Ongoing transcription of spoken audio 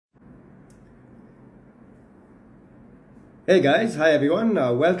Hey guys, hi everyone.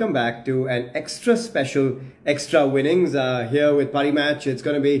 Welcome back to an extra special Extra Winnings here with Parimatch. It's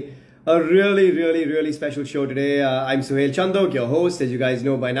going to be a really special show today. I'm Suhail Chandok, your host, as you guys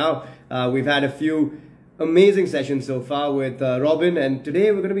know by now. We've had a few amazing sessions so far with Robin, and today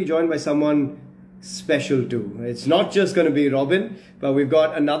we're going to be joined by someone special too. It's not just going to be Robin, but we've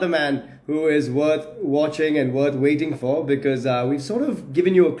got another man who is worth watching and worth waiting for, because we've sort of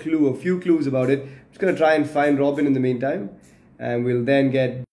given you a few clues about it. I'm just going to try and find Robin in the meantime, and we'll then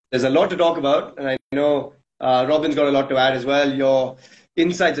get... There's a lot to talk about, and I know Robin's got a lot to add as well. Your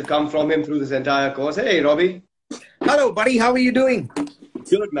insights have come from him through this entire course. Hey, Robbie. Hello, buddy. How are you doing?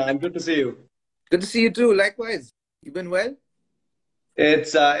 Good, man. Good to see you. Good to see you too. Likewise. You been well?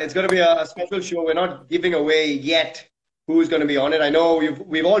 It's going to be a special show. We're not giving away yet who's going to be on it. I know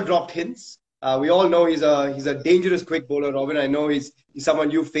we've all dropped hints. We all know he's a dangerous quick bowler, Robin. I know he's someone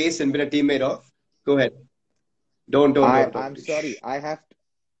you faced and been a teammate of. Go ahead. Don't. I'm sorry. I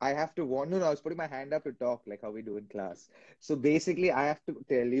have to warn you. I was putting my hand up to talk like how we do in class. So basically, I have to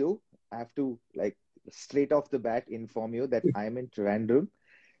tell you. I have to like straight off the bat inform you that I'm in Trivandrum,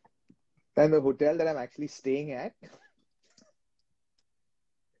 and the hotel that I'm actually staying at.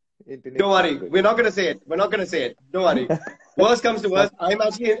 Don't worry. We're not going to say it. Don't worry. Worst comes to worst,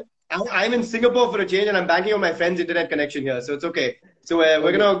 I'm in Singapore for a change, and I'm banking on my friend's internet connection here, so it's okay. So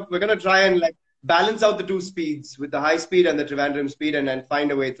we're gonna try and like balance out the two speeds with the high speed and the Trivandrum speed, and then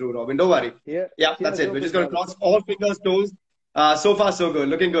find a way through, Robin. Don't worry. Yeah, that's it. We're just gonna cross all fingers, toes. So far, so good.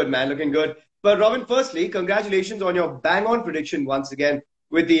 Looking good, man. Looking good. But Robin, firstly, congratulations on your bang-on prediction once again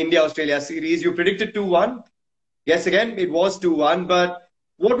with the India-Australia series. You predicted 2-1. Yes, again, it was 2-1, but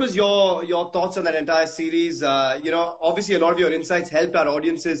what was your thoughts on that entire series? Obviously a lot of your insights helped our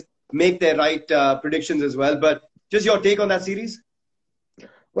audiences make their right predictions as well. But just your take on that series?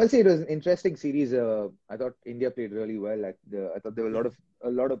 Well, see, it was an interesting series. I thought India played really well. I thought there were a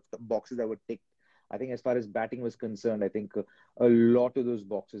lot of boxes that were ticked. I think as far as batting was concerned, I think a lot of those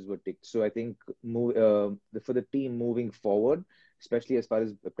boxes were ticked. So I think for the team moving forward, especially as far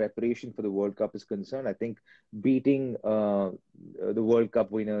as the preparation for the World Cup is concerned, I think beating the World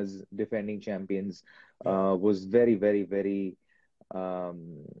Cup winners, defending champions, was very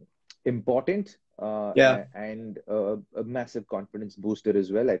important. And a massive confidence booster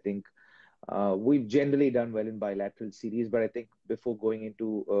as well. I think we've generally done well in bilateral series, but I think before going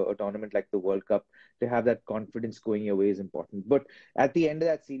into a tournament like the World Cup, to have that confidence going your way is important. But at the end of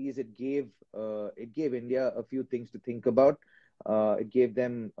that series, it gave India a few things to think about. It gave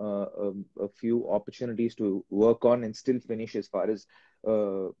them a few opportunities to work on and still finish as far as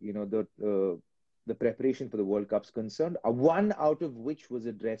the preparation for the World Cup is concerned. One out of which was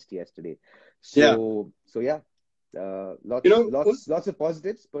addressed yesterday. Lots of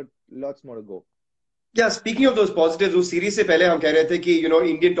positives, but lots more to go. Yeah, speaking of those positives, उस series से पहले हम कह रहे थे कि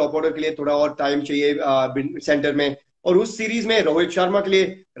Indian top order के लिए थोड़ा और टाइम चाहिए सेंटर में, और उस सीरीज में रोहित शर्मा के लिए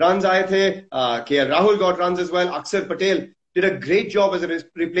रन्स आए थे, KL Rahul got runs as well, अक्षर Patel did a great job as a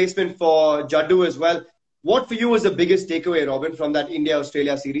replacement for Jaddu as well. What for you was the biggest takeaway, Robin, from that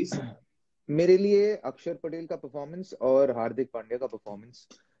India-Australia series? मेरे लिए अक्षर पटेल का परफॉर्मेंस और हार्दिक पांड्या का परफॉर्मेंस,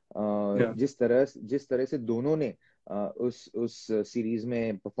 जिस तरह से दोनों ने उस सीरीज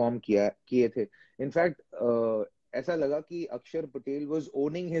में परफॉर्म किए थे. इनफैक्ट ऐसा लगा कि अक्षर Patel was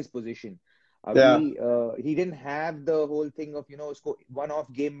owning his position. अभी he didn't have the whole thing of उसको वन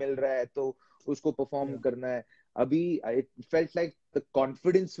ऑफ गेम मिल रहा है तो उसको परफॉर्म करना है. अभी it felt like the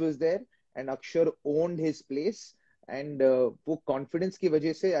confidence was there and Akshar owned his place, and वो confidence की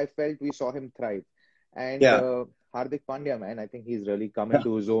वजह से I felt we saw him thrive. And Hardik Pandya, man, I think he's really come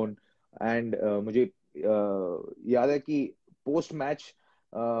into his own. And मुझे याद है कि post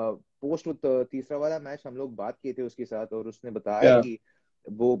तीसरा वाला मैच हम लोग बात किए थे उसके साथ, और उसने बताया कि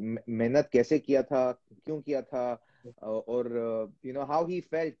वो मेहनत कैसे किया था, क्यों किया था, और how he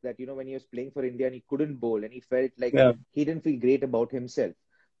felt that when he was playing for India and he couldn't bowl and he felt like he didn't feel great about himself.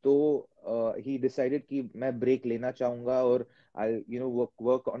 तो he decided कि मैं break लेना चाहूंगा और I'll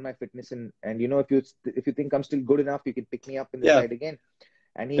work on my fitness, and if you think I'm still good enough, you can pick me up in the side again.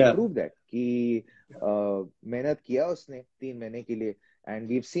 And he proved that कि मेहनत किया उसने 3 महीने के लिए, and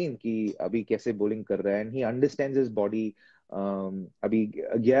we've seen कि अभी कैसे bowling कर रहा है, and he understands his body. अभी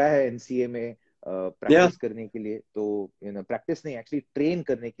गया है NCA में प्रैक्टिस करने के लिए, तो प्रैक्टिस नहीं, एक्चुअली ट्रेन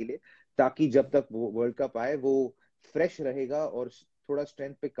करने के लिए, ताकि जब तक वो वर्ल्ड कप आए वो फ्रेश रहेगा और थोड़ा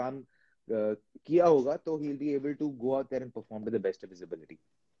स्ट्रेंथ पे काम किया होगा, तो he'll be able to go out there and perform to the best of his ability.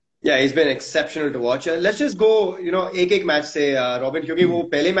 Yeah, he's been exceptional to watch. Let's just go, एक मैच से, रॉबिन, क्योंकि वो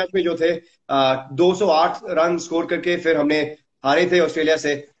पहले मैच में जो थे 208 रन स्कोर करके फिर हमने हारे थे ऑस्ट्रेलिया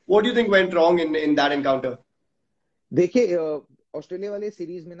से. What do you think went wrong in that encounter? देखिए ऑस्ट्रेलिया वाले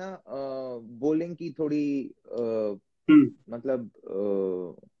सीरीज में ना बॉलिंग की थोड़ी मतलब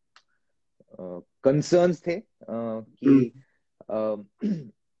कंसर्न्स थे कि अ,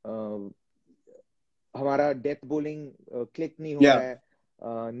 अ, हमारा डेथ बॉलिंग क्लिक नहीं हो रहा या है,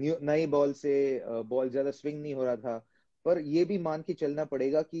 नई बॉल से बॉल ज्यादा स्विंग नहीं हो रहा था। पर ये भी मान के चलना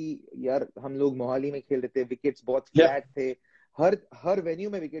पड़ेगा कि यार हम लोग मोहाली में खेल रहे थे, विकेट्स बहुत या फ्लैट थे, हर हर वेन्यू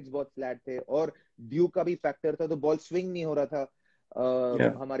में विकेट्स बहुत फ्लैट थे, और ड्यू का भी फैक्टर था, तो बॉल स्विंग नहीं हो रहा था।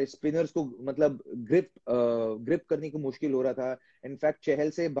 या हमारे स्पिनर्स को मतलब ग्रिप करने को मुश्किल हो रहा था। इनफैक्ट चहल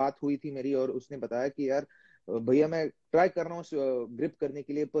से बात हुई थी मेरी, और उसने बताया कि यार भैया मैं ट्राई कर रहा हूँ ग्रिप करने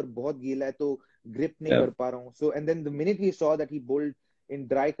के लिए, पर बहुत गीला है तो ग्रिप नहीं या कर पा रहा हूँ। So and then the minute we saw that he bowled in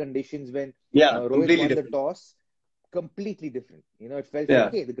dry conditions when या Rohit completely won the different toss, completely different. It felt या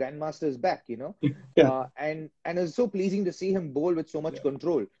like, hey, the grandmaster is back. या And it was so pleasing to see him bowl with so much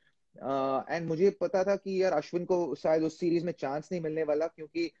control. And मुझे पता था कि यार अश्विन को शायद उस सीरीज में चांस नहीं मिलने वाला,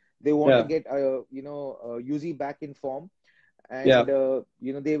 क्योंकि they want या to get Yuzi back in form, या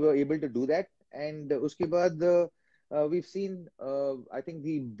and they were able to do that. And उसके बाद we've seen, I think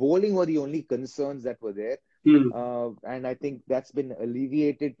the bowling were the only concerns that were there, and I think that's been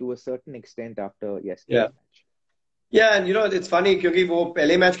alleviated to a certain extent after या yesterday's match. Yeah, and it's funny क्योंकि वो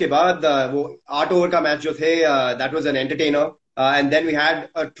पहले match के बाद वो 8 over का match जो थे that was an entertainer, and then we had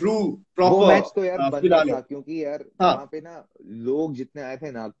a true वो proper मैच तो यार बनना finale. था, क्योंकि यार हाँ, वहां पे ना लोग जितने आए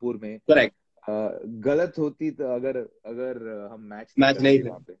थे नागपुर में, correct. गलत होती तो अगर अगर हम मैच नहीं मैच नहीं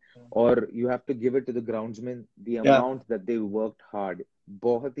कराते थे. वहां पे। और you have to give it to the groundsman, the Yeah, amount that they worked hard,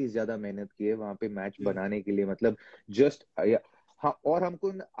 बहुत ही ज्यादा मेहनत की है वहां पे मैच बनाने के लिए, मतलब जस्ट हाँ। और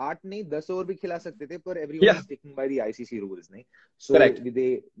हमको 8 नहीं 10 ओवर भी खिला सकते थे, पर everyone yeah, is sticking by the ICC rules, नहीं। सो correct.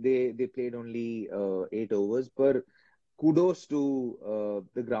 They played only 8 overs, पर kudos to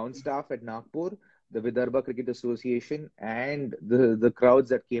the ground staff at Nagpur, the Vidarbha Cricket Association, and the crowds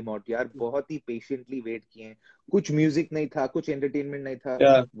that came out. यार बहुत ही patiently wait किए हैं। कुछ music नहीं था, कुछ एंटरटेनमेंट नहीं था।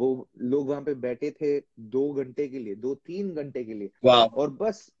 Yeah, वो लोग वहां पे बैठे थे 2 घंटे के लिए, 2-3 घंटे के लिए, wow. और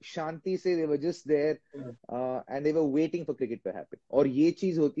बस शांति से they were just there, and they were waiting for cricket to happen. और ये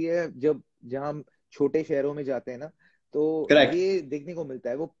चीज होती है जब जहां हम छोटे शहरों में जाते हैं ना, तो Correct. ये देखने को मिलता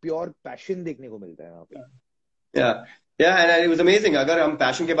है, वो प्योर पैशन देखने को मिलता है वहां पे। Yeah, yeah, and it was amazing. अगर हम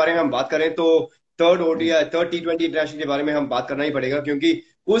पैशन के बारे में हम बात करें तो थर्ड T20 इंटरनेशनल के बारे में हम बात करना ही पड़ेगा, क्योंकि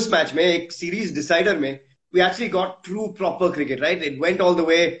उस मैच में एक सीरीज डिसाइडर में we actually got true proper cricket, right? It went all the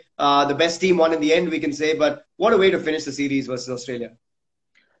way. The best team won in the end, we can say. But what a way to finish the series versus Australia.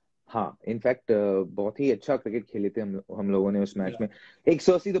 हाँ, in fact बहुत ही अच्छा cricket खेले थे हम लोगों ने उस match Yeah. में।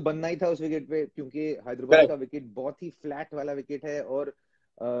 180 तो बनना ही था उस विकेट पे, क्योंकि हैदराबाद Correct. का विकेट बहुत ही फ्लैट वाला विकेट है, और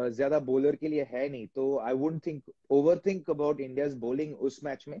ज्यादा बॉलर के लिए है नहीं, तो I wouldn't over think about India's bowling उस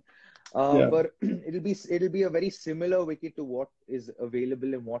मैच में। Yeah. पर it be a very similar wicket to what is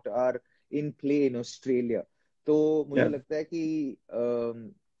available and what are in play in Australia. तो मुझे Yeah. लगता है कि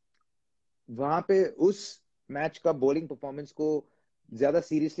वहां पे उस मैच का बॉलिंग परफॉर्मेंस को ज्यादा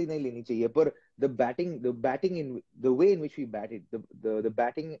सीरियसली नहीं लेनी चाहिए, पर the batting in the way in which we batted, the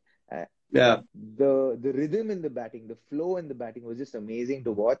batting, Yeah. the rhythm in the batting, the flow in the batting was just amazing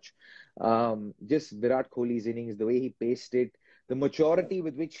to watch. Just Virat Kohli's innings, the way he paced it, the maturity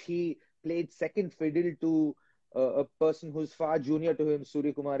with which he played second fiddle to a person who's far junior to him,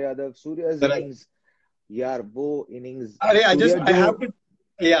 Surya Kumar Yadav. Surya's Correct. innings, यार वो innings, I Surya I जो have to,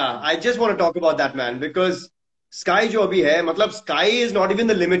 yeah, I just want to talk about that man because Sky जो अभी है, मतलब Sky is not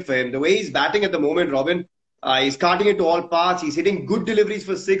even the limit for him. The way he's batting at the moment, Robin, he's cutting it to all parts. He's hitting good deliveries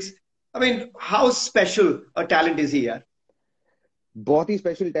for six. I mean, how special a talent is he, यार? बहुत ही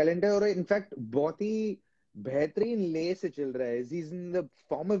special talent है, और in fact बहुत ही बेहतरीन ले से चल रहा है। He is in the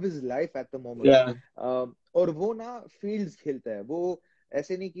form of his life at the moment. Yeah, और वो ना फील्ड्स खेलता है, वो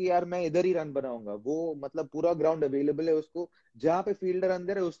ऐसे नहीं कि यार मैं इधर ही रन बनाऊंगा, वो मतलब पूरा ग्राउंड अवेलेबल है उसको, जहां पे फील्डर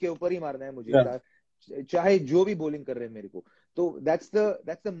अंदर है उसके ऊपर ही मारना है मुझे, yeah, चाहे जो भी बॉलिंग कर रहे हैं मेरे को। तो that's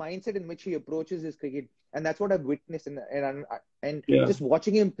the mindset in which he approaches his cricket, and that's what I've witnessed, and yeah, just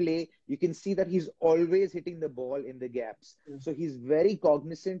watching him play, you can see that he's always hitting the ball in the gaps, so he's very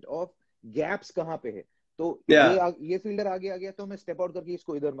cognizant of gaps कहाँ पे है। तो yeah, ये fielder आगे आ गया तो मैं step out करके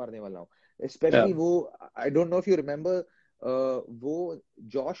इसको इधर मारने वाला हूँ। yeah, स्पेशली वो, I don't know if you remember, वो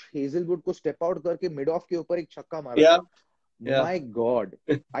जॉश हेजलवुड को स्टेप आउट करके मिड ऑफ के ऊपर एक छक्का मारा yeah, था। yeah, My God,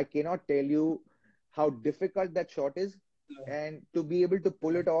 I cannot tell you how difficult that shot is, and to be able to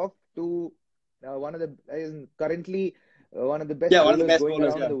pull it off to one of the currently one of the best yeah. One of the bowlers best going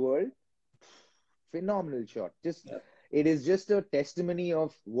bowlers, around yeah. in the world. Phenomenal shot. Yeah. It is just a testimony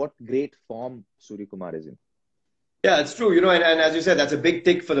of what great form Surya Kumar is in. Yeah, it's true, and as you said, that's a big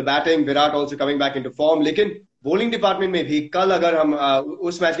tick for the batting. Virat also coming back into form. लेकिन bowling department में भी कल अगर हम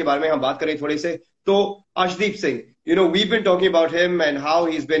उस match के बारे में हम बात करें थोड़े से तो Arshdeep Singh, we've been talking about him and how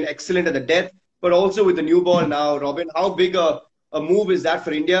he's been excellent at the death, but also with the new ball now. Robin, how big a move is that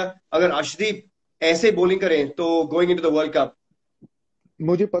for India? अगर Arshdeep ऐसे bowling करें तो going into the World Cup.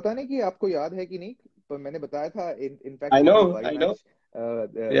 मुझे पता नहीं कि आपको याद है कि नहीं, पर मैंने बताया था in fact I in one of know, the I know.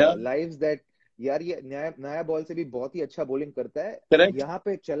 Parimatch lives that यार ये नया बॉल से भी बहुत ही अच्छा बॉलिंग करता है. Correct. यहाँ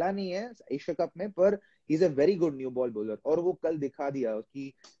पे चला नहीं है एशिया कप में, पर he is a very good new ball bowler और वो कल दिखा दिया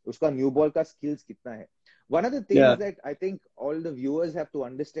कि उसका न्यू बॉल का स्किल्स कितना है. One of the things that I think all the viewers have to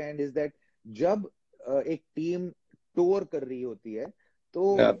understand is that जब एक टीम टूर कर रही होती है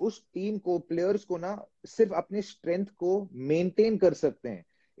तो उस टीम को प्लेयर्स को ना सिर्फ अपने स्ट्रेंथ को मेंटेन कर सकते हैं,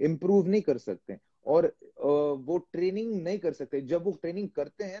 इंप्रूव नहीं कर सकते और वो ट्रेनिंग नहीं कर सकते. जब वो ट्रेनिंग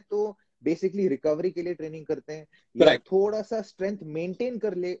करते हैं तो बेसिकली रिकवरी के लिए ट्रेनिंग करते हैं या थोड़ा सा स्ट्रेंथ मेंटेन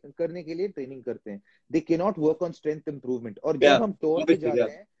करने के लिए ट्रेनिंग करते हैं. They can not work on strength improvement. और जब हम टूर पे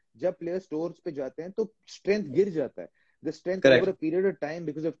जाते हैं, जब प्लेयर्स टूर्स पे जाते हैं तो स्ट्रेंथ गिर जाता है. The strength over a period of time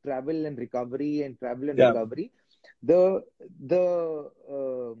because of travel and recovery recovery the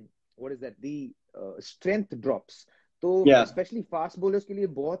what is that the strength drops. तो especially fast bowlers के लिए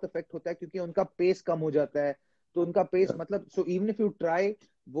बहुत इफेक्ट होता है क्योंकि उनका पेस कम हो जाता है. तो उनका पेस मतलब so even if you try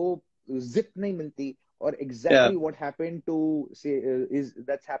वो zip नहीं मिलती. और exactly what happened to say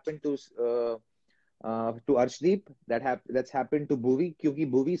that's happened to Arshdeep, that's happened to Bhuvi, क्योंकि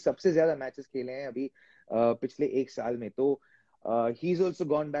Bhuvi सबसे ज्यादा मैचेस खेले हैं अभी पिछले एक साल में. तो he's also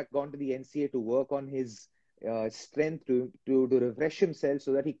gone to the NCA to work on his strength to refresh himself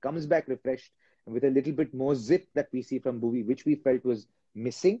so that he comes back refreshed with a little bit more zip that we see from Bhuvi, which we felt was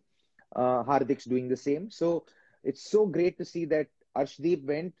missing. Hardik's doing the same. So it's so great to see that Arshdeep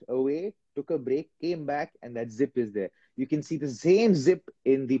went away, took a break, came back, and that zip is there. You can see the same zip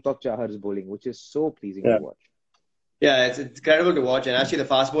in Deepak Chahar's bowling, which is so pleasing to watch. Yeah, it's incredible to watch. And actually, the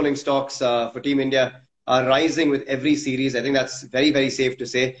fast bowling stocks for Team India are rising with every series. I think that's very, very safe to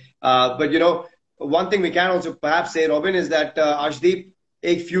say. But, one thing we can also perhaps say, Robin, is that Arshdeep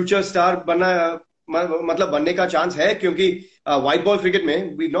एक future star बनने का chance है क्योंकि white ball cricket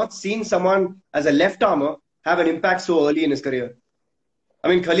में we've not seen someone as a left armer have an impact so early in his career. I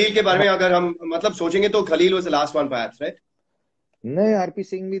mean, Khalil के बारे में अगर हम सोचेंगे तो Khalil was the last one perhaps, right? नहीं, आरपी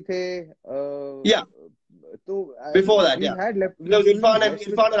सिंह भी थे. Yeah. So before that, yeah. There was Irfan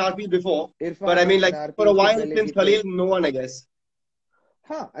and RP before. But I mean, like for a while since Khalil, no one, I guess.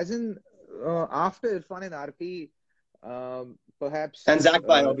 As in after Irfan and RP, perhaps. And Zach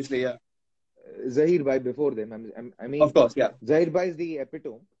Bhai, obviously, yeah. Zahir Bhai before them. I mean, of course, yeah. Zahir Bhai is the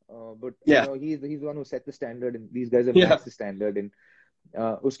epitome, but he's the one who set the standard, and these guys have matched the standard. And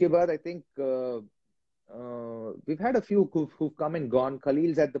uske baad, I think we've had a few who've come and gone.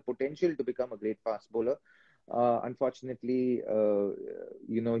 Khalil's had the potential to become a great fast bowler. Unfortunately,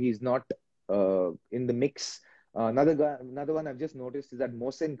 he's not in the mix. Another one I've just noticed is that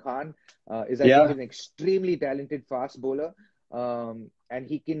Mohsin Khan is, I think, an extremely talented fast bowler, and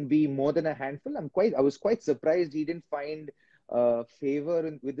he can be more than a handful. I was quite surprised he didn't find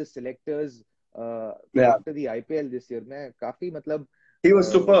favor with the selectors after the IPL this year. He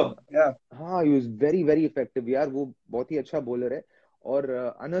was superb. Yeah. हाँ, he was very, very effective. यार वो बहुत ही अच्छा bowler है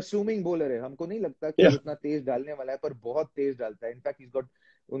और unassuming bowler है. हमको नहीं लगता कि उतना तेज डालने वाला है, पर बहुत तेज डालता है. इनफैक्ट he's got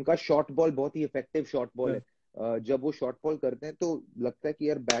उनका शॉर्ट बॉल बहुत ही इफेक्टिव शॉर्ट बॉल है. जब वो शॉर्ट बॉल करते हैं तो लगता है कि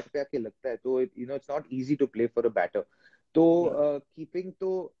यार बैट पे आके लगता है. तो it's not easy to play for a batter. तो keeping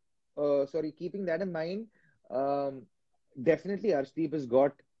that in mind, definitely Arshdeep has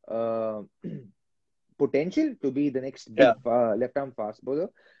got potential to be the next big left arm fast bowler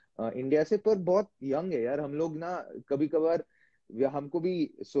India से. पर बहुत यंग है यार. हम लोग ना कभी कभार हमको भी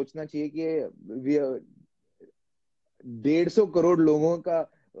सोचना चाहिए कि 150 करोड़ लोगों का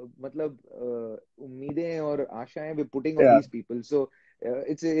उम्मीदें और आशाएं we putting on these people, so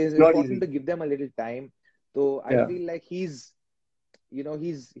it's important to give them a little time. So I feel like he's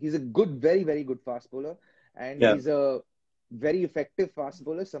a good, very, very good fast bowler, and he's a very effective fast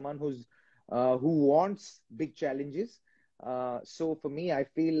bowler, someone who wants big challenges. So for me, I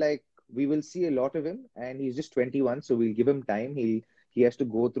feel like we will see a lot of him, and he's just 21, so we'll give him time. He has to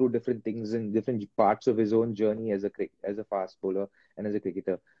go through different things in different parts of his own journey as a fast bowler and as a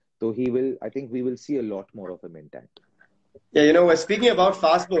cricketer. So I think we will see a lot more of him in time. Yeah, we're speaking about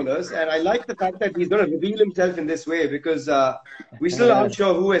fast bowlers, and I like the fact that he's going to reveal himself in this way because we still aren't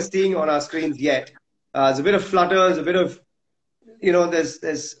sure who we're seeing on our screens yet. There's a bit of flutter, there's a bit of,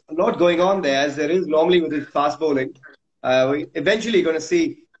 there's a lot going on there, as there is normally with his fast bowling. We're eventually going to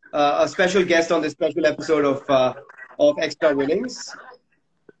see a special guest on this special episode of Extra Winnings.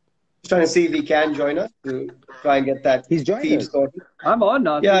 trying to see if he can join us to try and get that He's joined feed us. sorted. I'm on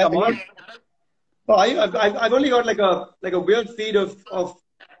now. Yeah, I'm on. Oh, I've only got like a weird feed of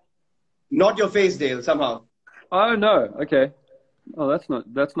not your face, Dale, somehow. Oh no. Okay. Oh, that's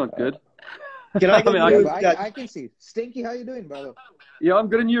not good. Can I I get mean, you? Yeah, but I can see. Stinky, how you doing, brother? yeah, I'm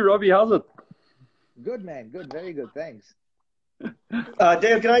good. And you, Robbie? How's it? Good, man. Good. Very good. Thanks.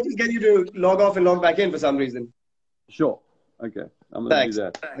 Dale, can I just get you to log off and log back in for some reason? Sure. Okay. I'm gonna Thanks. do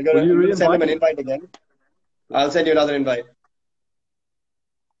that. I'm Will you gonna send him re-invite an me? invite again. I'll send you another invite.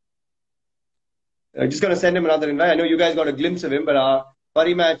 I'm just gonna send him another invite. I know you guys got a glimpse of him, but our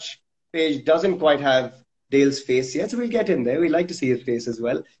Parimatch page doesn't quite have Dale's face yet, so we'll get in there. We like to see his face as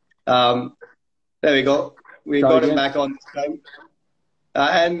well. There we go. We Try got him again. back on this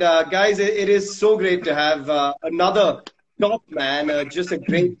time. Guys, it is so great to have another top man, just a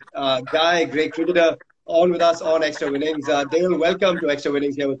great guy, great cricketer, on with us on Extra Winnings. Dale, welcome to Extra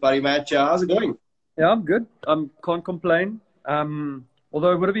Winnings here with Parimatch. How's it going? Yeah, I'm good. Can't complain.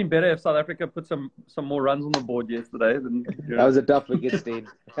 Although it would have been better if South Africa put some more runs on the board yesterday. Than, That was a tough wicket, Stain.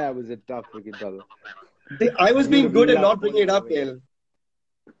 That was a tough wicket, brother. I was being You'd good and love not bringing it up, bowling Dale.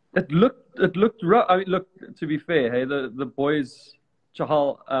 It looked rough. I mean, look, to be fair, hey, the boys,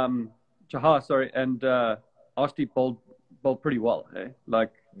 Chahal, sorry, and Arshdeep bowled pretty well, hey.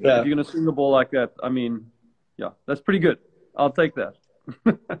 Like, Yeah. if you're gonna swing the ball like that, I mean, yeah, that's pretty good. I'll take that.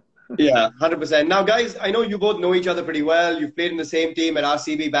 Yeah, 100%. Now, guys, I know you both know each other pretty well. You've played in the same team at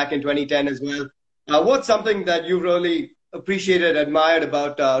RCB back in 2010 as well. What's something that you've really appreciated, admired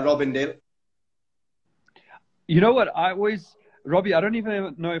about Robin Dale? You know what? Robbie, I don't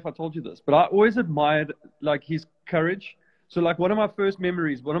even know if I told you this, but I always admired like his courage. So like one of my fondest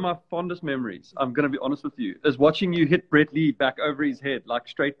memories, I'm going to be honest with you, is watching you hit Brett Lee back over his head, like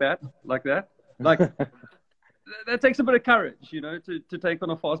straight bat, like that. Like that takes a bit of courage, you know, to take on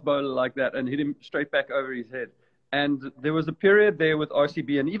a fast bowler like that and hit him straight back over his head. And there was a period there with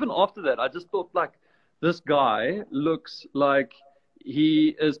RCB, and even after that, I just thought like, this guy looks like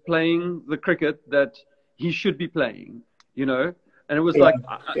he is playing the cricket that he should be playing, you know. And it was like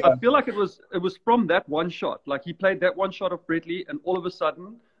I feel like it was from that one shot. Like he played that one shot of Brett Lee, and all of a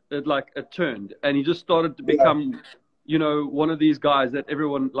sudden it turned, and he just started to become, you know, one of these guys that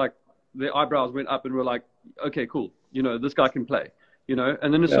everyone like their eyebrows went up and were like, okay, cool, you know, this guy can play, you know.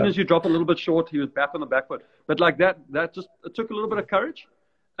 And then as soon as you drop a little bit short, he was back on the back foot. But like that just it took a little bit of courage.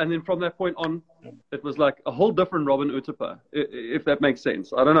 And then from that point on, it was like a whole different Robin Uthappa, if that makes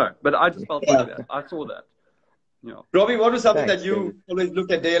sense. I don't know. But I just felt like that. I saw that. You know. Robbie, what was something Thanks, that you David. always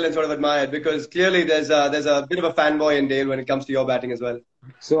looked at Dale and sort of admired? Because clearly there's a bit of a fanboy in Dale when it comes to your batting as well.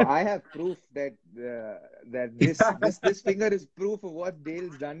 So I have proof that this finger is proof of what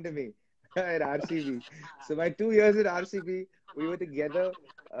Dale's done to me at RCB. So my 2 years at RCB, we were together.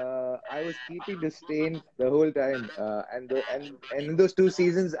 I was keeping the stain the whole time, and in those 2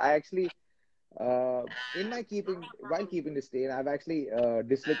 seasons, I actually, while keeping the stain, I've actually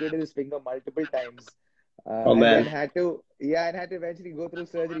dislocated his finger multiple times. Oh, and man. then had to eventually go through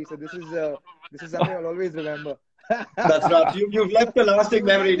surgery. So this is something I'll always remember. That's right. You've left a lasting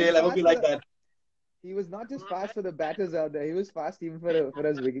memory, Dale. I hope you like that. He was not just fast for the batters out there. He was fast even for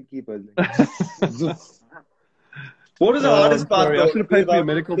us wicket keepers. What was the hardest part? Sorry, though, I should have paid for your about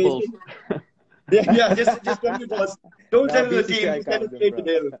medical facing- bills. just send it to us. Don't send it to the team. Just send it straight to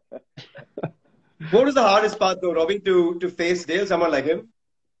Dale. What was the hardest part, though, Robbie, to face Dale, someone like him?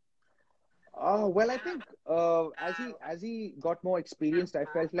 Well, I think as he got more experienced, I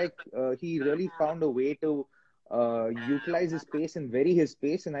felt like he really found a way to utilize his pace and vary his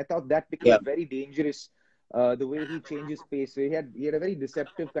pace, and I thought that became very dangerous. The way he changed his pace, so he had a very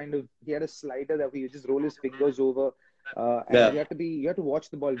deceptive kind of. He had a slider that he would just roll his fingers over, and you have to watch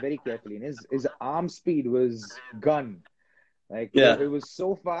the ball very carefully. And his arm speed was gun. Like it was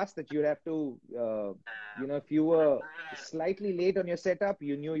so fast that you'd have to, if you were slightly late on your setup,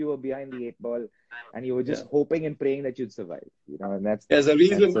 you knew you were behind the 8 ball, and you were just hoping and praying that you'd survive. You know, and There's a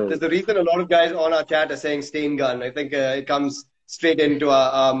reason. There's a reason a lot of guys on our chat are saying stain gun. I think it comes straight into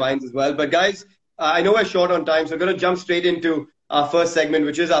our minds as well. But guys, I know we're short on time, so we're going to jump straight into our first segment,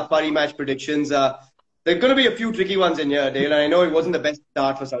 which is our Parimatch predictions. There are going to be a few tricky ones in here, Dale, and I know it wasn't the best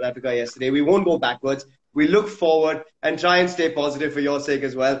start for South Africa yesterday. We won't go backwards. We look forward and try and stay positive for your sake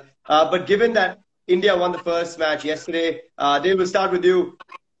as well. But given that India won the first match yesterday, Dale, we'll start with you.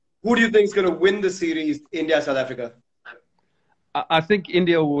 Who do you think is going to win the series, India-South Africa? I think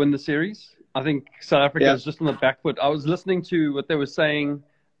India will win the series. I think South Africa is just on the back foot. I was listening to what they were saying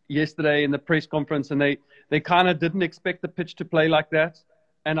yesterday in the press conference, and they kind of didn't expect the pitch to play like that.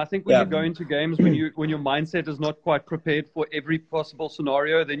 And I think when you go into games, when your mindset is not quite prepared for every possible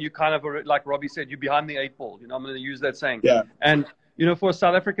scenario, then you kind of, like Robbie said, you're behind the 8 ball. You know, I'm going to use that saying. Yeah. And, you know, for a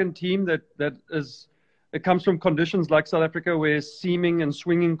South African team it comes from conditions like South Africa, where seaming and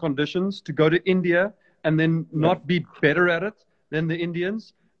swinging conditions, to go to India and then not be better at it than the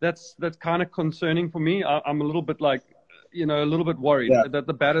Indians, that's kind of concerning for me. I'm a little bit like, you know, a little bit worried that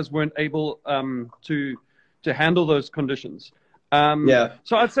the batters weren't able to handle those conditions.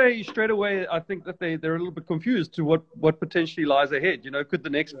 So I'd say straight away, I think that they're a little bit confused to what potentially lies ahead. You know, could the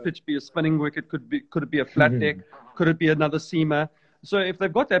next pitch be a spinning wicket? Could it be a flat deck? Could it be another seamer? So if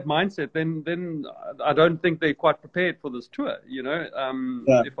they've got that mindset, then I don't think they're quite prepared for this tour. You know,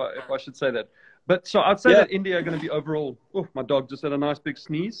 if I should say that. But so I'd say that India are going to be overall. Oh, my dog just had a nice big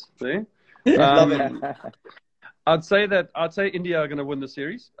sneeze there. I'd say India are going to win the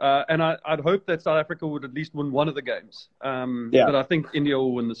series, and I'd hope that South Africa would at least win one of the games. But I think India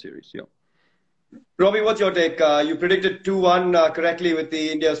will win the series. Yeah. Robbie, what's your take? You predicted 2-1 correctly with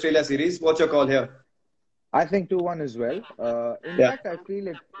the India-Australia series. What's your call here? I think 2-1 as well. In fact, I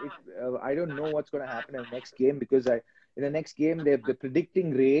feel I don't know what's going to happen in the next game, because in the next game they're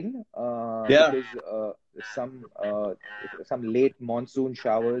predicting rain because some late monsoon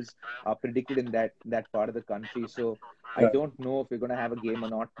showers are predicted in that part of the country. So I don't know if we're going to have a game or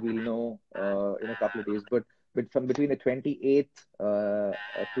not. We'll know in a couple of days. But from between the 28th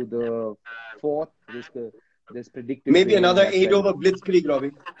to the 4th, there's predicted maybe rain. Another 8-over blitzkrieg,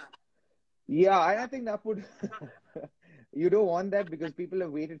 Robbie. Yeah, I think that would. You don't want that, because people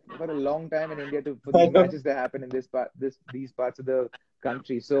have waited for a long time in India for these matches to happen in these parts of the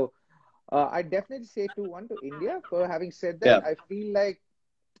country. So I definitely say 2-1 to India. For having said that, I feel like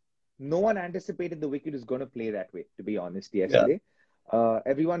no one anticipated the wicket is going to play that way, to be honest, yesterday.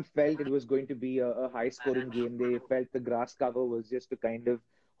 Everyone felt it was going to be a high-scoring game. They felt the grass cover was just to kind of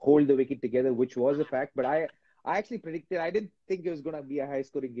hold the wicket together, which was a fact. But I actually predicted, I didn't think it was going to be a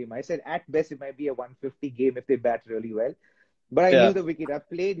high-scoring game. I said at best it might be a 150 game if they bat really well. But I knew the wicket. I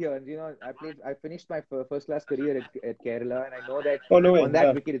played here, and I finished my first-class career at Kerala, and I know that on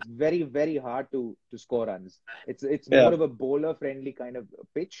that wicket it's very, very hard to score runs. It's more of a bowler-friendly kind of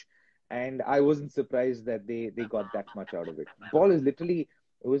pitch, and I wasn't surprised that they got that much out of it. Ball is literally,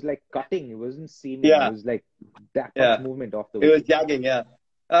 it was like cutting. It wasn't seaming. It was like that much movement off the wicket. It was jagging,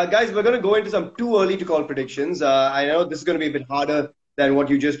 guys, we're going to go into some too early to call predictions. I know this is going to be a bit harder than what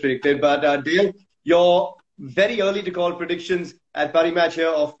you just predicted, but Dale, your very early to call predictions at Parimatch here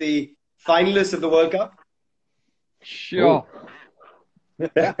of the finalists of the World Cup. Sure.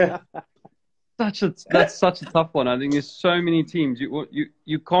 That's such a tough one. I think there's so many teams.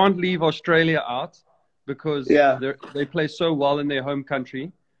 You can't leave Australia out, because they play so well in their home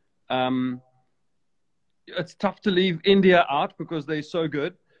country. It's tough to leave India out because they're so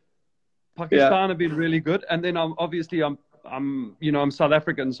good. Pakistan have been really good, and then I'm South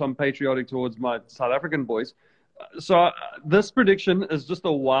African, so I'm patriotic towards my South African boys. So this prediction is just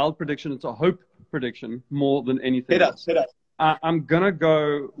a wild prediction. It's a hope prediction more than anything else. I'm gonna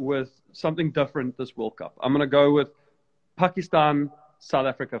go with something different this World Cup. I'm gonna go with Pakistan South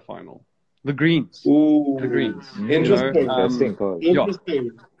Africa final. The Greens. Ooh, the Greens. Interesting.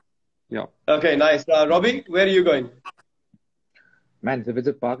 Interesting. Yeah. Okay, nice. Robbie, where are you going? Man, if it's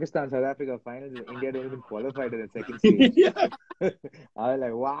a Pakistan-South Africa final, India don't even qualify to the second stage. I was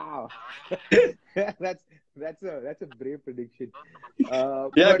like, wow. that's a brave prediction.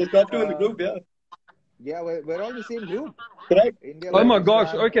 The top two in the group, Yeah, we're all in the same group. Correct. India, oh my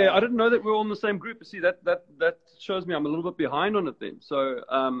gosh, okay. I didn't know that we were all in the same group. See, that shows me I'm a little bit behind on it then. So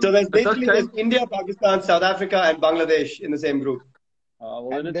there's there's India, Pakistan, South Africa, and Bangladesh in the same group.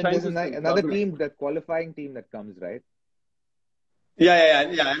 And then there's another team, that qualifying team that comes, right? Yeah,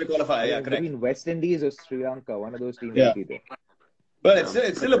 and qualify. Yeah, correct. Between West Indies or Sri Lanka, one of those teams will be there. But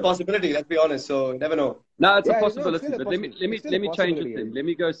it's still a possibility, let's be honest, so you never know. No, it's a possibility. But let me change it then. Let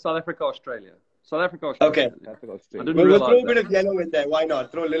me go South Africa, Australia. South Africa, Australia. Okay. We'll throw a bit of yellow in there. Why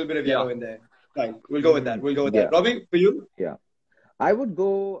not? Throw a little bit of yellow in there. Fine. We'll go with that. Robbie, for you? Yeah. I would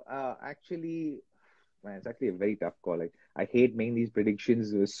go, man, it's actually a very tough call. I hate making these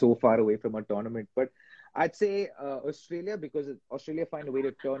predictions so far away from a tournament, but I'd say Australia, because Australia find a way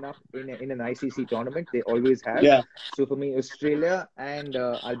to turn up in an ICC tournament. They always have. Yeah. So for me, Australia, and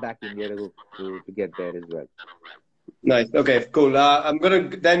I'll back India to get there as well. Nice. Okay, cool. I'm going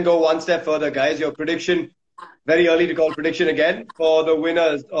to then go one step further, guys. Your prediction, very early to call prediction again for the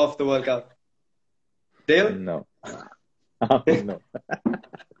winners of the World Cup. Dale? No. No.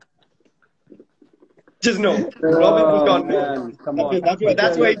 Just no. Robin was gone. Man. Come on.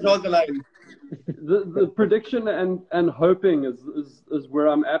 That's where he draws the line. The prediction and hoping is is where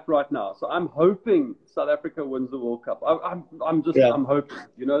I'm at right now. So I'm hoping South Africa wins the World Cup. I'm hoping.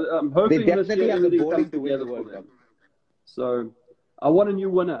 You know, I'm hoping They this definitely year have the everything bowling comes to win together the for World them. Cup. So I want a new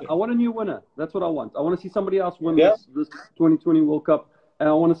winner. I want a new winner. That's what I want. I want to see somebody else win Yeah. this 2020 World Cup, and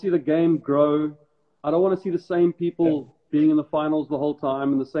I want to see the game grow. I don't want to see the same people being in the finals the whole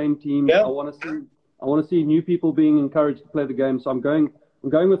time and the same teams. Yeah. I want to see new people being encouraged to play the game. So I'm going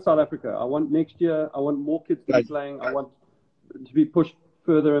with South Africa. I want next year. I want more kids to be playing. I want to be pushed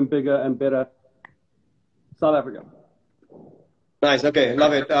further and bigger and better. South Africa. Nice. Okay.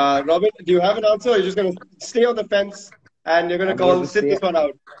 Love it. Robin, do you have an answer? Or you're just going to stay on the fence and you're going to sit this one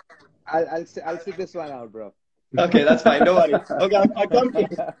out? I'll sit this one out, bro. Okay, that's fine. Don't worry. Okay,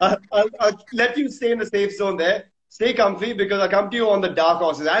 I'll let you stay in the safe zone there. Stay comfy because I'll come to you on the dark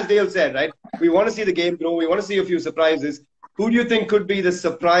horses. As Dale said, right? We want to see the game grow. We want to see a few surprises. Who do you think could be the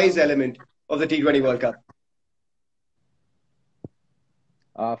surprise element of the T20 World Cup?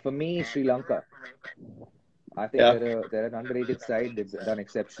 For me, Sri Lanka. I think they're an underrated side. They've done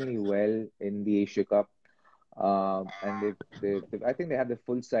exceptionally well in the Asia Cup. And I think they have the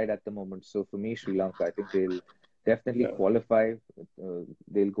full side at the moment. So for me, Sri Lanka, I think they'll definitely qualify.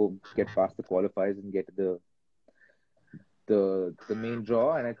 They'll go get past the qualifiers and get the main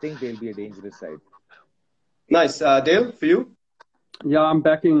draw, and I think they'll be a dangerous side. Nice, Dale, for you? Yeah, I'm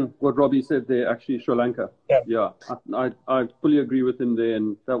backing what Robbie said there. Actually, Sri Lanka. Yeah, I fully agree with him there,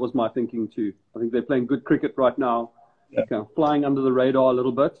 and that was my thinking too. I think they're playing good cricket right now, kind of flying under the radar a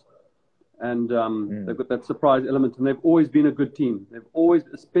little bit. And they've got that surprise element, and they've always been a good team. They've always,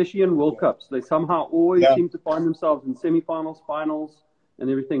 especially in World Cups, they somehow always seem to find themselves in semi-finals, finals, and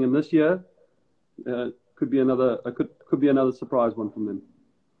everything. And this year could be another surprise one from them.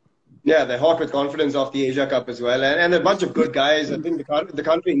 Yeah, they're hot with confidence off the Asia Cup as well, and a bunch of good guys. I think the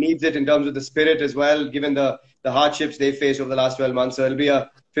country needs it in terms of the spirit as well, given the hardships they faced over the last 12 months. So it'll be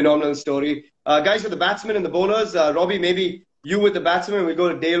a phenomenal story. Guys, with the batsmen and the bowlers, Robbie, maybe you with the batsmen, we'll go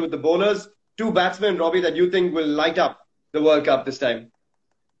to Dale with the bowlers. Two batsmen, Robbie, that you think will light up the World Cup this time.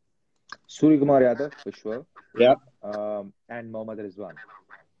 Suryakumar Yadav, for sure. Yeah. And Mohammad Rizwan.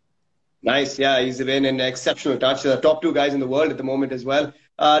 Nice. Yeah, he's been an exceptional touch. The top two guys in the world at the moment as well.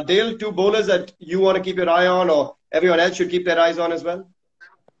 Dale, two bowlers that you want to keep your eye on, or everyone else should keep their eyes on as well?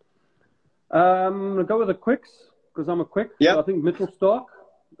 I'll go with the quicks, because I'm a quick. Yeah. So I think Mitchell Stark.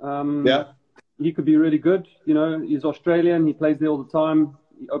 He could be really good. You know, he's Australian. He plays there all the time.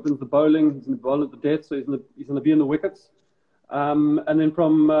 He opens the bowling. He's in the bowl of the death, so he's going to be in the wickets. And then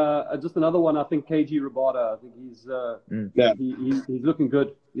from just another one, I think KG Rabada. I think he's looking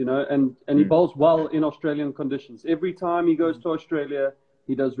good, you know, and he bowls well in Australian conditions. Every time he goes to Australia,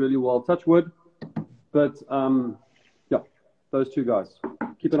 he does really well. Touch wood, but those two guys.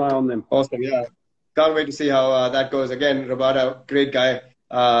 Keep an eye on them. Awesome, yeah. Can't wait to see how that goes. Again, Rabada, great guy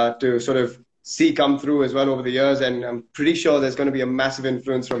to sort of see come through as well over the years, and I'm pretty sure there's going to be a massive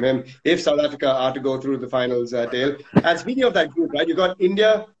influence from him if South Africa are to go through the finals, Dale. And speaking of that group, right, you've got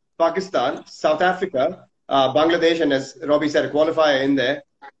India, Pakistan, South Africa, Bangladesh, and as Robbie said, a qualifier in there.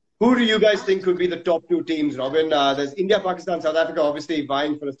 Who do you guys think could be the top two teams, Robin? There's India, Pakistan, South Africa, obviously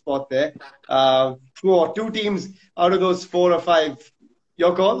vying for a spot there. Two teams out of those 4 or 5.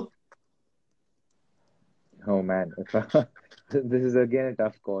 Your call? Oh, man. This is again a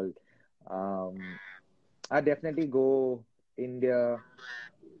tough call. I definitely go India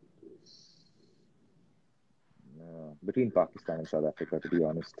between Pakistan and South Africa, to be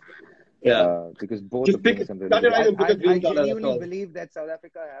honest. Yeah. Because both are playing some really good. I genuinely believe that South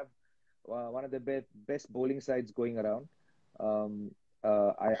Africa have one of the best bowling sides going around.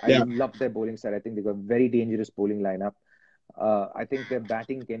 I love their bowling side. I think they've got a very dangerous bowling lineup. I think their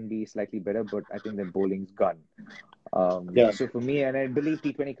batting can be slightly better, but I think their bowling's gone. So for me, and I believe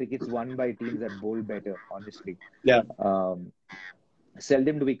T20 cricket's won by teams that bowl better, honestly. Yeah.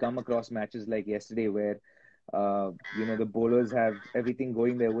 Seldom do we come across matches like yesterday where, the bowlers have everything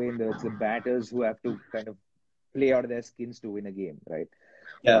going their way, and it's the batters who have to kind of play out of their skins to win a game, right?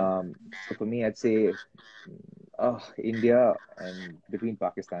 Yeah. So for me, I'd say India and between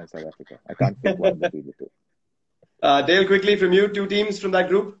Pakistan and South Africa. I can't pick one between the two. Dale, quickly from you, two teams from that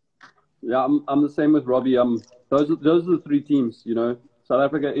group. Yeah, I'm the same with Robbie. Those are the three teams. You know, South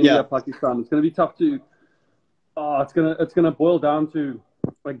Africa, India, Pakistan. It's going to be tough to. It's gonna boil down to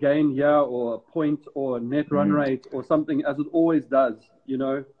a game here or a point or net run rate or something, as it always does. You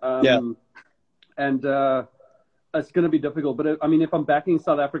know. And it's going to be difficult. But I mean, if I'm backing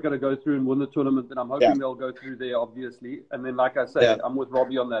South Africa to go through and win the tournament, then I'm hoping they'll go through there, obviously. And then, like I say, I'm with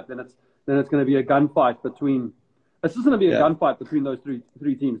Robbie on that. Then it's going to be a gunfight between. It's just going to be a gunfight between those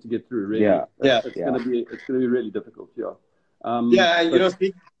three teams to get through. Really, it's going to be really difficult. Yeah. Yeah, and But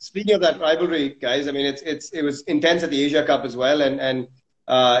speaking of that rivalry, guys, I mean, it was intense at the Asia Cup as well, and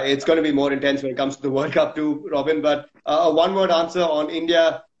it's going to be more intense when it comes to the World Cup too, Robin. But a one-word answer on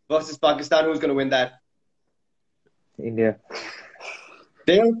India versus Pakistan, who's going to win that? India.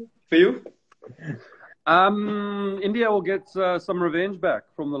 Dale, for you? India will get some revenge back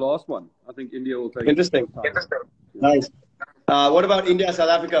from the last one. I think India will take Interesting. Nice. What about India, South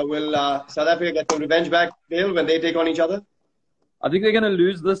Africa? Will South Africa get the revenge back, Dale, when they take on each other? I think they're going to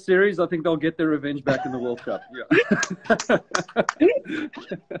lose this series. I think they'll get their revenge back in the World Cup. Yeah.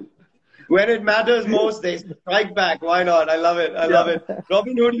 When it matters most, they strike back. Why not? I love it. I love it.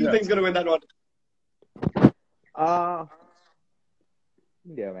 Robin, who do you think is going to win that one?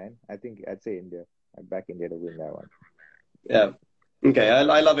 India, man. I'd say India. I'd back India to win that one. Yeah. Okay.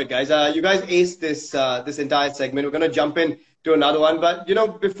 I love it, guys. You guys aced this entire segment. We're going to jump in to another one. But,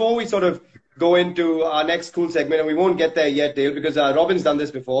 before we sort of go into our next cool segment, and we won't get there yet, Dale, because Robin's done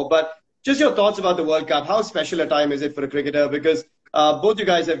this before. But just your thoughts about the World Cup. How special a time is it for a cricketer? Because both you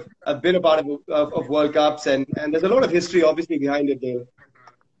guys have been a part of World Cups, and there's a lot of history, obviously, behind it, Dale.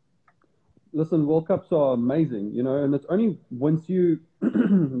 Listen, World Cups are amazing, and it's only once you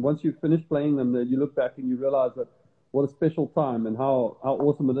finish playing them that you look back and you realize that what a special time and how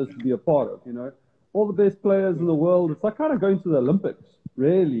awesome it is to be a part of, All the best players in the world. It's like kind of going to the Olympics,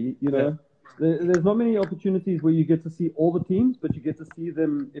 really, Yeah. There's not many opportunities where you get to see all the teams, but you get to see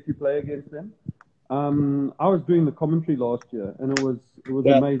them if you play against them. I was doing the commentary last year, and it was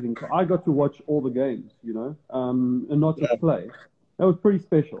amazing. So I got to watch all the games, and not just play. That was pretty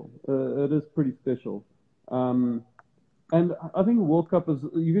special. It is pretty special. And I think the World Cup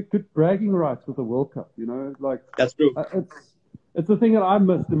you get good bragging rights with the World Cup, like That's true. It's the thing that I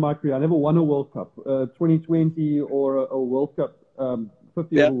missed in my career. I never won a World Cup, 2020 or a World Cup,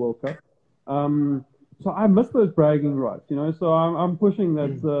 50 over World Cup. So I miss those bragging rights, So I'm pushing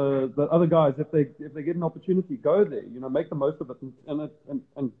that other guys, if they get an opportunity, go there, make the most of it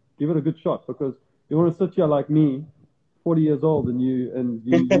and give it a good shot, because you want to sit here like me, 40 years old, and you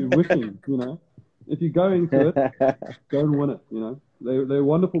wishing, if you go into it, go and win it, They're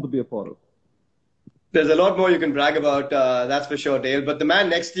wonderful to be a part of. There's a lot more you can brag about, that's for sure, Dale. But the man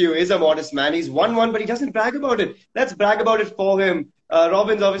next to you is a modest man. He's won one, but he doesn't brag about it. Let's brag about it for him.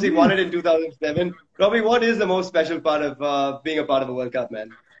 Robin's obviously won it in 2007. Robbie, what is the most special part of being a part of a World Cup,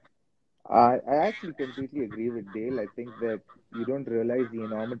 man? I actually completely agree with Dale. I think that you don't realize the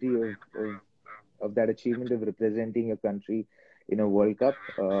enormity of that achievement of representing your country in a World Cup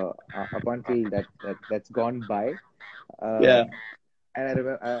up until that's gone by. And I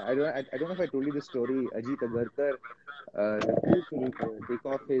remember, I don't know if I told you the story. Ajit Agarkar refused to take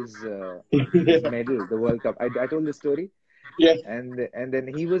off his medal, the World Cup. I told the story. Yeah. And then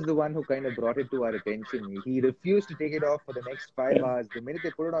he was the one who kind of brought it to our attention. He refused to take it off for the next 5 hours. The minute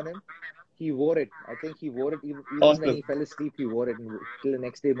they put it on him, he wore it. I think he wore it even Awesome. when he fell asleep. He wore it till the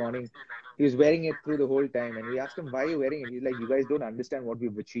next day morning. He was wearing it through the whole time. And we asked him, why are you wearing it? He's like, you guys don't understand what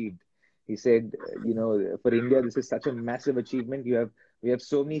we've achieved. He said, for India, this is such a massive achievement. We have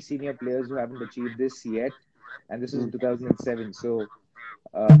so many senior players who haven't achieved this yet. And this is in 2007. So,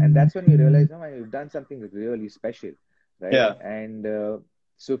 and that's when we realized, we've done something really special. Right. Yeah. And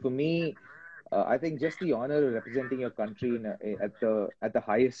so for me, I think just the honor of representing your country at the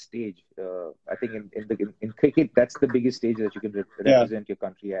highest stage. I think in cricket, that's the biggest stage that you can represent your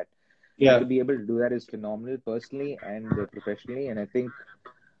country at. Yeah. And to be able to do that is phenomenal, personally and professionally. And I think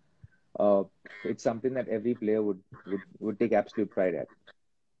it's something that every player would take absolute pride at.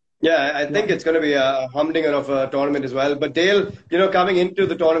 Yeah, I think it's going to be a humdinger of a tournament as well. But Dale, coming into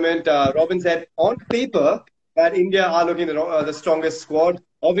the tournament, Robin said on paper that India are looking the strongest squad.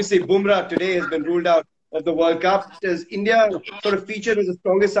 Obviously, Bumrah today has been ruled out of the World Cup. Does India sort of feature as the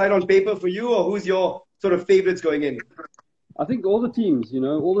strongest side on paper for you, or who's your sort of favorites going in? I think all the teams,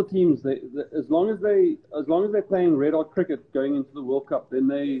 as long as they're playing red hot cricket going into the World Cup, then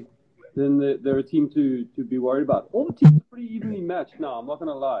they're a team to be worried about. All the teams are pretty evenly matched now. I'm not going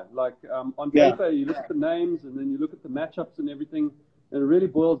to lie. Like on paper, you look at the names and then you look at the matchups and everything, and it really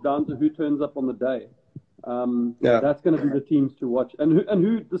boils down to who turns up on the day. That's going to be the teams to watch, and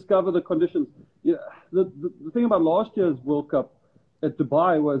who discover the conditions. Yeah, the thing about last year's World Cup at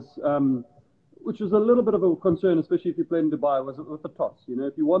Dubai was, which was a little bit of a concern, especially if you played in Dubai, was with the toss.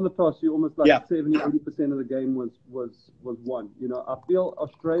 If you won the toss, you almost 70-80% of the game was won. I feel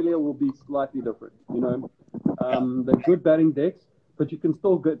Australia will be slightly different. They're good batting decks, but you can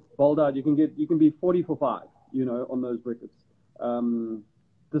still get bowled out. You can be 40 for 5. On those wickets.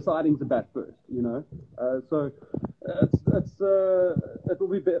 Deciding to bat first, so it will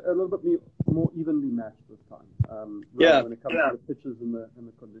be a little bit more evenly matched this time. Yeah. when it comes to the pitches and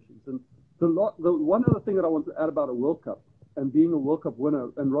the conditions. And the one other thing that I want to add about a World Cup and being a World Cup winner,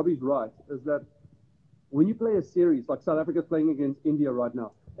 and Robbie's right, is that when you play a series, like South Africa's playing against India right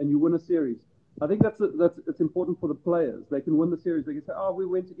now, and you win a series, I think it's important for the players. They can win the series. They can say, "Oh, we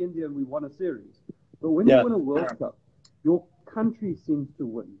went to India and we won a series." But when you win a World Cup, your country seems to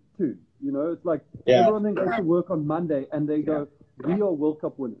win too. You know, it's like everyone then goes to work on Monday and they go, "We are World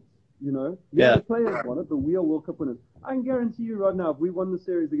Cup winners." You know, the players won it, but we are World Cup winners. I can guarantee you right now, if we won the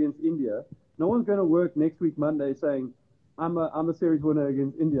series against India, no one's going to work next week Monday saying, I'm a series winner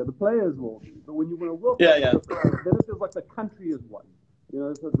against India. The players will. But when you win a World Cup, then it feels like the country has won. You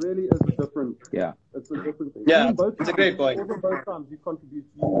know, so it really is a different. Yeah. It's a different thing. Yeah, it's a great point. Both times you contribute,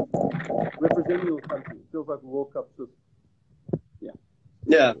 you represent your country. It feels like a World Cup just.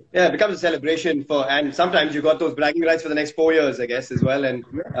 Yeah, it becomes a celebration and sometimes you got those bragging rights for the next 4 years, I guess, as well. And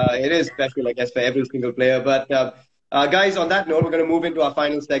it is special, I guess, for every single player. But guys, on that note, we're going to move into our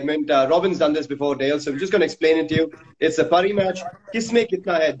final segment. Robin's done this before, Dale, so I'm just going to explain it to you. It's a Parimatch, Kisme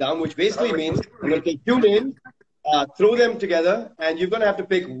Kitna Hai Dam, which basically means I'm going to take two names, throw them together, and you're going to have to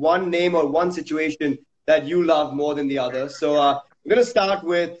pick one name or one situation that you love more than the other. So we're going to start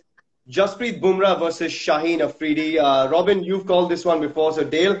with Jasprit Bumrah versus Shaheen Afridi. Robin, you've called this one before. So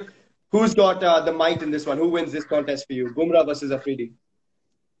Dale, who's got the might in this one? Who wins this contest for you? Bumrah versus Afridi.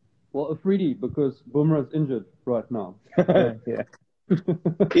 Well, Afridi, because Bumrah's injured right now. Yeah.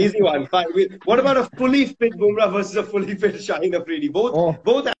 Easy one. Fine. What about a fully fit Bumrah versus a fully fit Shaheen Afridi?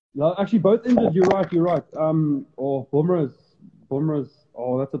 Both. No, actually, both injured. You're right. Bumrah's.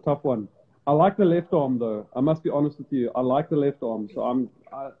 That's a tough one. I like the left arm though. I must be honest with you. I like the left arm. So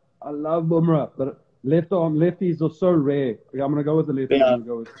I love Bumrah, but lefties are so rare. Okay, I'm gonna go with the lefty. I'm gonna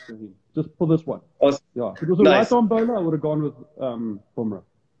go with Shaheen. Just for this one. Awesome. Yeah. If it was a right arm bowler, I would have gone with Bumrah.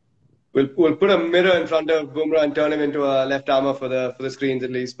 We'll put a mirror in front of Bumrah and turn him into a left armer for the screens at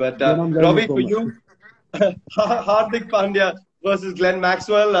least. But Robbie, for you, Hardik Pandya versus Glenn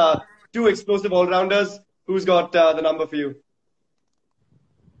Maxwell, two explosive all-rounders. Who's got the number for you?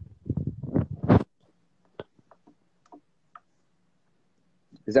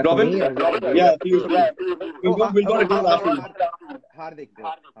 Is that Robin? For me? Yeah, please. We'll go to Dale after you. Hardik,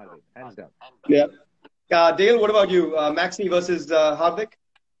 hands down. Yeah. Dale, what about you? Maxi versus Hardik?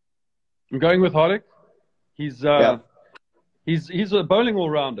 I'm going with Hardik. He's a bowling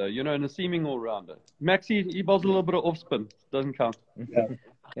all-rounder, you know, and a seaming all-rounder. Maxi, he bowls a little bit of off-spin. Doesn't count.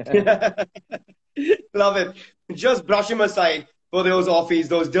 Love it. Just brush him aside for those offies,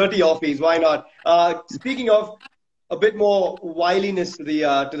 those dirty offies. Why not? Speaking of a bit more wiliness to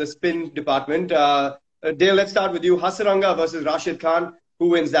the spin department, Dale, let's start with you. Hasaranga versus Rashid Khan. Who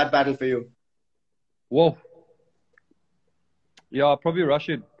wins that battle for you? Whoa. Yeah, probably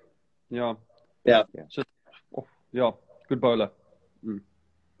Rashid. Yeah. Good bowler.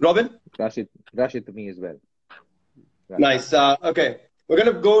 Robin? Rashid to me as well. Nice. Okay. We're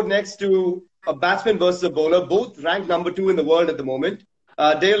going to go next to a batsman versus a bowler, both ranked number 2 in the world at the moment.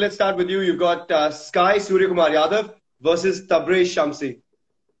 Dale, let's start with you. You've got Sky Suryakumar Yadav versus Tabraiz Shamsi.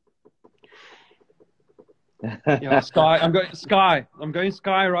 Sky. I'm going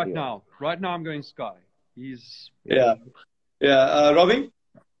Sky right now. Right now, I'm going Sky. He's Robbie?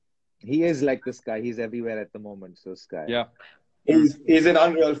 He is like the Sky. He's everywhere at the moment. So Sky. Yeah. He's in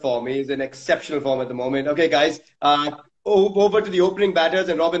unreal form. He's in exceptional form at the moment. Okay, guys. Over to the opening batters,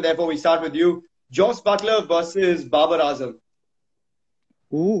 and Robin, therefore, we start with you. Jos Buttler versus Babar Azam.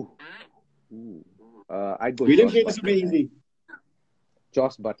 I'd go. We didn't think this would be easy.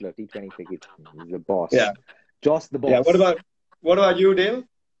 Jos Buttler, T20 cricket. He's the boss. Yeah. Jos the boss. Yeah. What about you, Dale?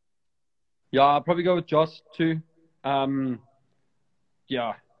 Yeah, I'll probably go with Jos too. Going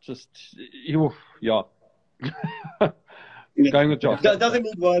with Jos. Doesn't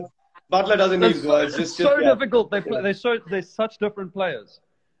need words. Butler doesn't need words. It's so difficult. They're such different players.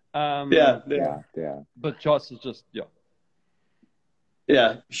 But Jos is just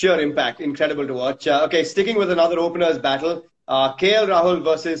sheer impact. Incredible to watch. Okay, sticking with another openers battle. KL Rahul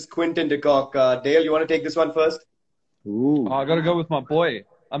versus Quinton de Kock. Dale, you want to take this one first? I got to go with my boy.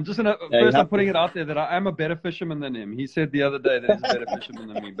 I'm just gonna I'm putting it out there that I am a better fisherman than him. He said the other day that he's a better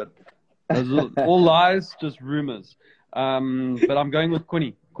fisherman than me, but all lies, just rumors. But I'm going with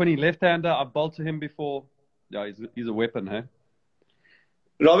Quinny. Quinny, left-hander. I've bowled to him before. Yeah, he's a weapon, hey?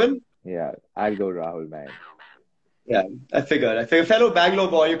 Robin? Yeah, I'll go Rahul, man. Yeah, I figured. Fellow Bangalore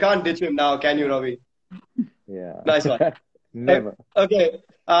boy, you can't ditch him now, can you, Robbie? Yeah. Nice one. Never. Okay,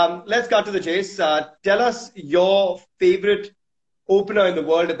 let's cut to the chase. Tell us your favorite opener in the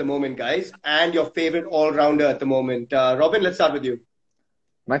world at the moment, guys, and your favorite all-rounder at the moment. Robin, let's start with you.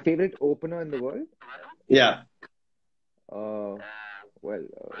 My favorite opener in the world? Yeah. Well,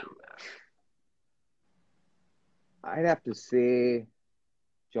 I'd have to say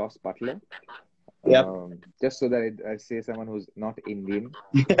Joss Butler. Yep. Just so that I say someone who's not Indian,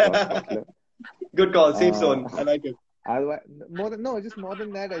 Joss Butler. Good call. Safe Uh, zone. I like it. Otherwise, just more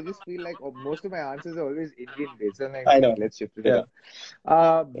than that, I just feel like most of my answers are always Indian based. So I'm like, I know. let's shift it Yeah.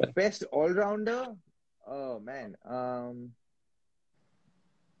 up. Best all rounder. Oh man.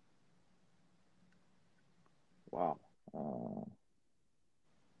 Wow.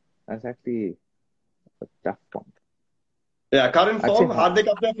 That's actually a tough one. Yeah. Current I'd say form. Hardik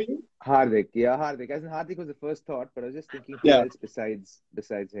up there for you? Hardik. Yeah, Hardik. As in Hardik was the first thought, but I was just thinking who Yeah. else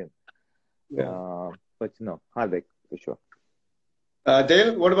besides him. Yeah. But no, Hardik for sure.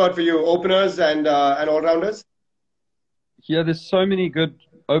 Dale, what about for you? Openers and all rounders? Yeah, there's so many good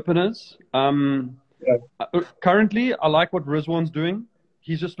openers. Yeah. Currently, I like what Rizwan's doing.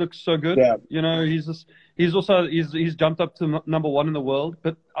 He just looks so good. Yeah. You know, he's jumped up to number one in the world.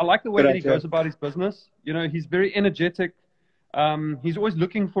 But I like the way that he goes about his business. You know, he's very energetic. He's always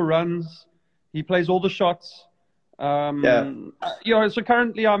looking for runs. He plays all the shots. You know, so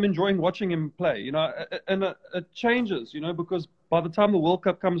currently I'm enjoying watching him play. You know, and it changes. You know, because by the time the World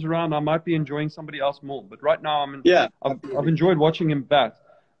Cup comes around, I might be enjoying somebody else more. But right now, I've enjoyed watching him bat.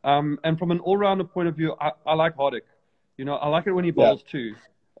 And from an all-rounder point of view, I like Hardik. You know, I like it when he bowls too.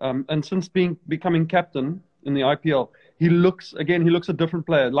 And since becoming captain in the IPL, he looks a different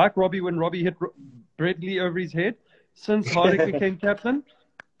player. Like Robbie, when Robbie hit Brett Lee over his head, since Hardik became captain,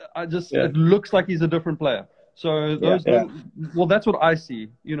 it looks like he's a different player. So well, that's what I see.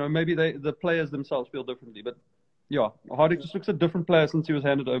 You know, maybe the players themselves feel differently, but yeah, Hardik just looks a different player since he was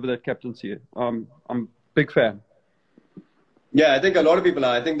handed over that captaincy. I'm a big fan. Yeah, I think a lot of people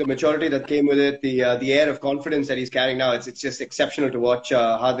are. I think the maturity that came with it, the air of confidence that he's carrying now, it's just exceptional to watch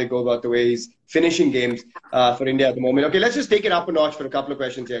how they go about the way he's finishing games for India at the moment. Okay, let's just take it up a notch for a couple of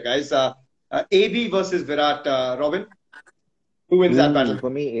questions here, guys. AB versus Virat, Robin. Who wins that battle? For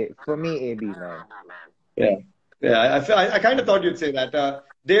me, AB, man. Yeah. I kind of thought you'd say that.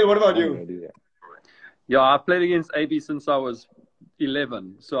 Dale, what about you? AB, yeah, I played against AB since I was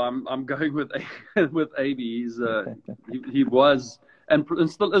 11, so I'm going with AB. He was and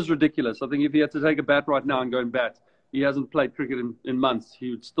still is ridiculous. I think if he had to take a bat right now and go and bat, he hasn't played cricket in months. He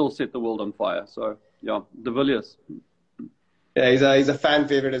would still set the world on fire. So yeah, De Villiers. Yeah, he's a fan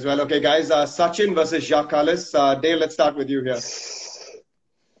favorite as well. Okay, guys, Sachin versus Jacques Kallis. Dale, let's start with you here.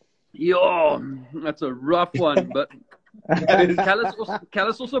 Yo, that's a rough one, but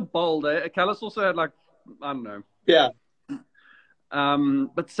Kallis also bowled. Kallis also had like, I don't know. Yeah.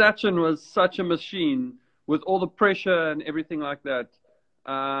 But Sachin was such a machine with all the pressure and everything like that.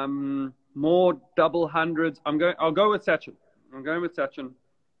 More double hundreds. I'll go with Sachin. I'm going with Sachin.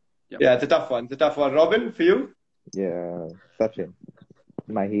 Yeah, it's a tough one. Robin, for you? Yeah, Sachin,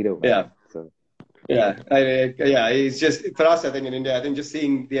 my hero. Man. Yeah. So. Yeah, he's just, for us, I think in India, I think just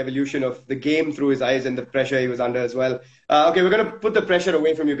seeing the evolution of the game through his eyes and the pressure he was under as well. Okay, we're going to put the pressure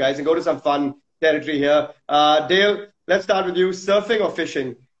away from you guys and go to some fun territory here. Dale, let's start with you. Surfing or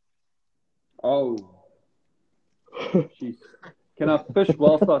fishing? Oh, jeez. Can I fish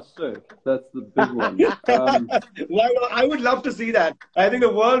whilst I surf? That's the big one. Why not? I would love to see that. I think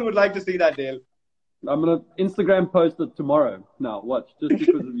the world would like to see that, Dale. I'm going to Instagram post it tomorrow. Now, watch, just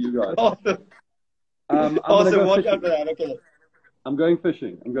because of you guys. Awesome. Awesome. Watch out for that. Okay. I'm going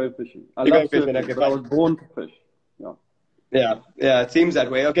fishing. I love surfing, okay, but I was born to fish. Yeah, it seems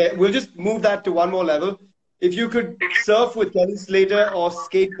that way. Okay, we'll just move that to one more level. If you could surf with Kelly Slater or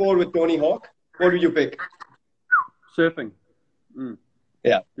skateboard with Tony Hawk, what would you pick? Surfing.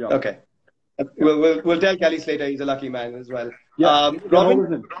 Yeah. Okay. We'll tell Kelly Slater he's a lucky man as well. Yeah.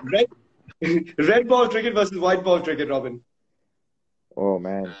 Robin, red ball cricket versus white ball cricket, Robin. Oh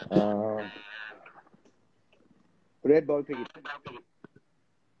man. Red ball cricket.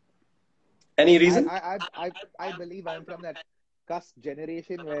 Any reason? I believe I'm from that cusp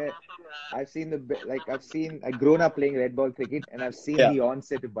generation where I've grown up playing red ball cricket and I've seen the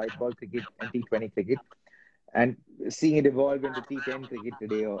onset of white ball cricket and T20 cricket and seeing it evolve into T10 cricket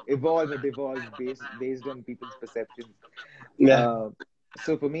today or evolve or devolve based on people's perceptions. Yeah.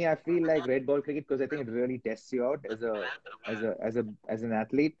 So for me, I feel like red ball cricket because I think it really tests you out as an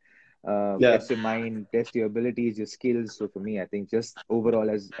athlete. Test your mind, test your abilities, your skills. So for me, I think just overall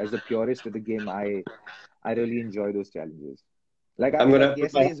as a purist of the game, I really enjoy those challenges. Like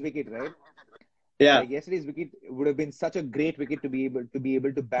yesterday's wicket, right? Yeah. Like yesterday's wicket would have been such a great wicket to be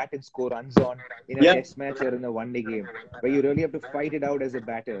able to bat and score runs on in a test match or in a one-day game, where you really have to fight it out as a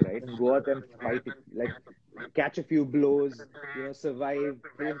batter, right? And go out and fight it. Like catch a few blows, survive,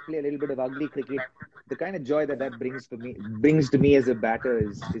 play a little bit of ugly cricket. The kind of joy that brings to me as a batter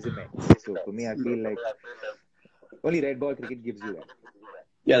is immense. So for me, I feel like only red ball cricket gives you that.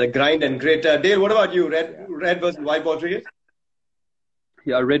 Yeah, the grind and grit. Dale, what about you? Yeah. Red versus white ball cricket?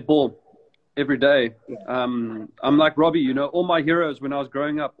 Yeah, red ball every day. I'm like Robbie, all my heroes when I was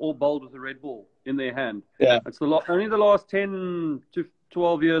growing up all bowled with a red ball in their hand. Yeah. It's only the last 10 to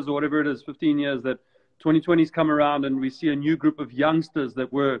 12 years or whatever it is, 15 years that 2020's come around and we see a new group of youngsters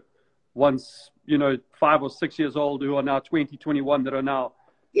that were once, 5 or 6 years old who are now 20, 21 that are now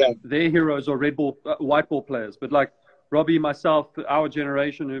their heroes are white ball players. But like Robbie, myself, our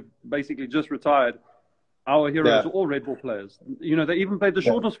generation who basically just retired, our heroes are all red ball players. They even played the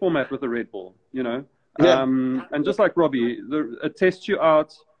shortest format with a red ball, And just like Robbie, it tests you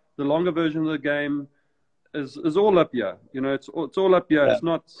out. The longer version of the game is all up here. It's all up here. Yeah.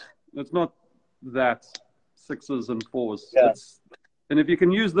 It's not that 6s and 4s. Yeah. And if you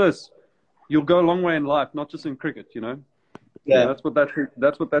can use this, you'll go a long way in life, not just in cricket, Yeah, that's what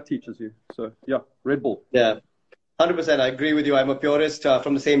that teaches you. So yeah, red ball. Yeah. 100%. I agree with you. I'm a purist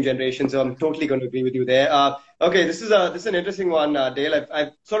from the same generation, so I'm totally going to agree with you there. Okay, this is an interesting one, Dale.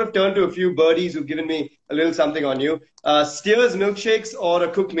 I've sort of turned to a few birdies who've given me a little something on you. Steers milkshakes or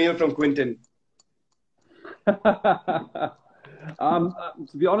a cooked meal from Quinton? To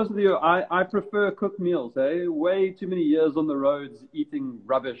be honest with you, I prefer cooked meals. Way too many years on the roads eating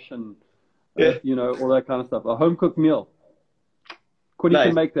rubbish and all that kind of stuff. A home cooked meal. Quinny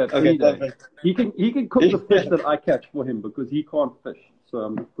can make that any day. Perfect. He can cook the fish that I catch for him because he can't fish. So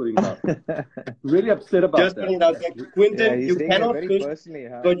I'm just putting it out. Really upset about Just that. putting it out there. Quinton, you cannot fish,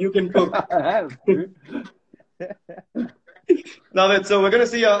 but you can cook. I have, dude. Love it. So we're going to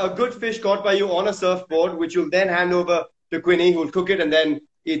see a good fish caught by you on a surfboard, which you'll then hand over to Quinny, who'll cook it and then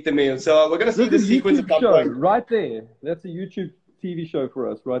eat the meal. So we're going to see this sequence at some point. Right there. That's a YouTube TV show for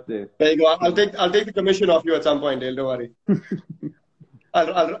us, right there. There you go. I'll take the commission off you at some point, Dale. Don't worry.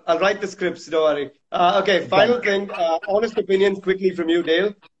 I'll write the scripts. Don't worry. Okay. Final thing. Honest opinions quickly from you,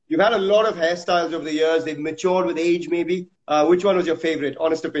 Dale. You've had a lot of hairstyles over the years. They've matured with age, maybe. Which one was your favorite?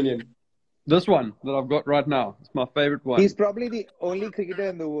 Honest opinion. This one that I've got right now. It's my favorite one. He's probably the only cricketer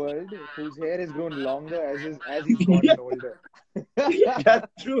in the world whose hair has grown longer as he's gotten older. That's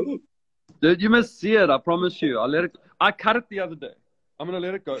true. Dude, you must see it. I promise you. I cut it the other day. I'm going to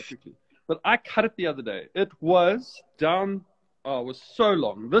let it go quickly. But I cut it the other day. It was down. Oh, it was so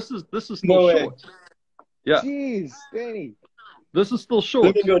long. This is still short. Yeah. Jeez, Danny. This is still short.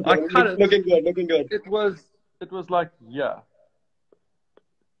 Looking good. I cut it. Looking good. It was like, yeah.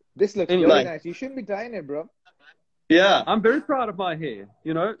 This looks really nice. You shouldn't be tying it, bro. Yeah. I'm very proud of my hair.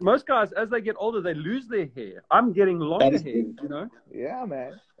 Most guys, as they get older, they lose their hair. I'm getting longer hair, Yeah,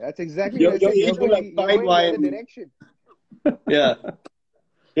 man. That's exactly what you're going like fine wine. Direction. Yeah.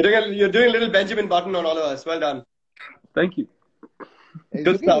 You're doing a little Benjamin Button on all of us. Well done. Thank you. It's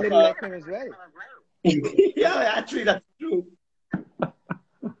good stuff. A little like him as well. Yeah, actually, that's true.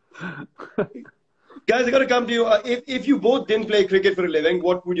 Guys, I got to come to you. If you both didn't play cricket for a living,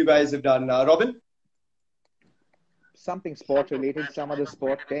 what would you guys have done? Robin? Something sport related, some other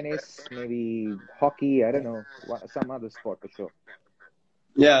sport, tennis, maybe hockey, I don't know, some other sport for sure.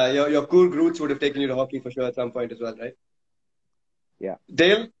 Yeah, your cool roots would have taken you to hockey for sure at some point as well, right? Yeah.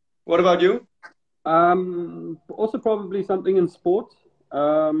 Dale, what about you? Also probably something in sport.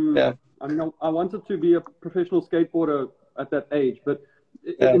 Yeah. I mean, I wanted to be a professional skateboarder at that age, but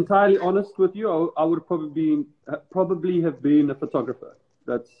entirely honest with you, I would probably have been a photographer.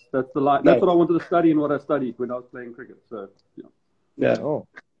 That's the line. That's what I wanted to study and what I studied when I was playing cricket. So yeah. Oh,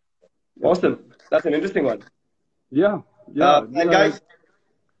 awesome. That's an interesting one. Yeah. And guys,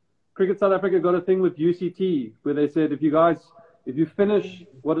 Cricket South Africa got a thing with UCT where they said if you finish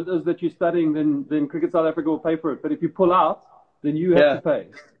what it is that you're studying, then Cricket South Africa will pay for it. But if you pull out, then you have to pay.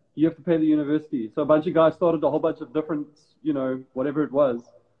 You have to pay the university. So a bunch of guys started a whole bunch of different, whatever it was.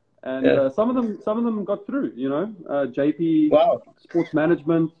 And some of them got through, JP, sports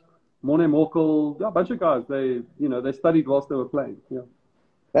management, Morne Morkel, a bunch of guys. They studied whilst they were playing. Yeah.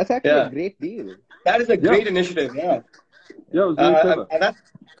 That's actually a great deal. That is a great initiative. Yeah. Yeah, it was really clever. And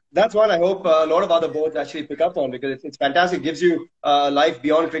that's one I hope a lot of other boards actually pick up on because it's fantastic. It gives you life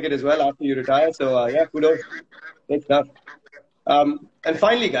beyond cricket as well after you retire. So kudos. Great stuff. And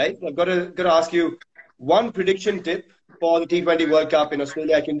finally, guys, I've got to ask you one prediction tip for the T20 World Cup in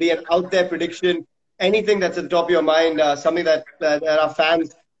Australia. It can be an out there prediction, anything that's at the top of your mind, something that our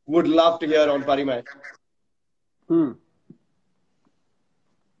fans would love to hear on Parimatch.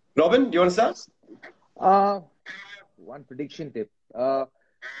 Robin, do you want to start? One prediction tip.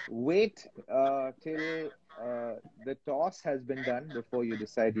 Wait till the toss has been done before you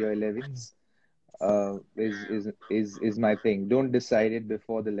decide your 11s. Is my thing. Don't decide it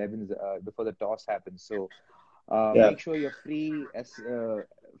before the 11s, before the toss happens. So Yeah. make sure you're free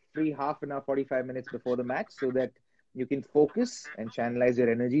half an hour, 45 minutes before the match, so that you can focus and channelize your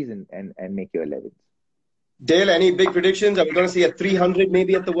energies and make your 11s. Dale, any big predictions? Are we going to see a 300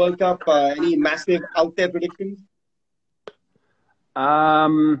 maybe at the World Cup? Any massive out there predictions?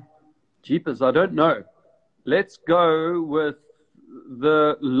 Jeepers, I don't know. Let's go with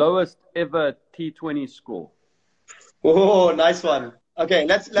the lowest ever T20 score. Oh, nice one. Okay,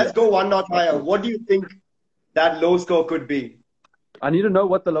 let's go one notch higher. What do you think that low score could be? I need to know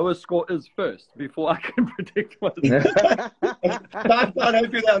what the lowest score is first before I can predict what it is. Stats can't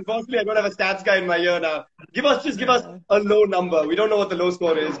help you there. Unfortunately, I don't have a stats guy in my ear now. Give us a low number. We don't know what the low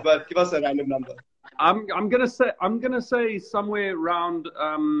score is, but give us a random number. I'm gonna say somewhere around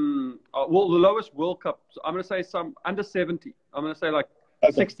well, the lowest World Cup. I'm gonna say some under 70. I'm gonna say like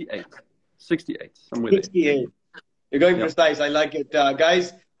 68, somewhere 68. there. You're going precise. I like it,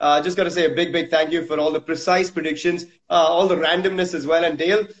 guys. Just got to say a big thank you for all the precise predictions, all the randomness as well. And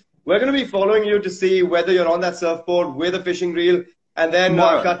Dale, we're going to be following you to see whether you're on that surfboard with a fishing reel, and then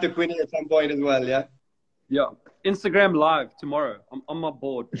cut to Quinny at some point as well. Yeah. Yeah. Instagram live tomorrow. I'm on my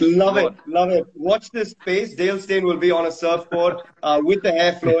board. Love it. Watch this space. Dale Steyn will be on a surfboard with the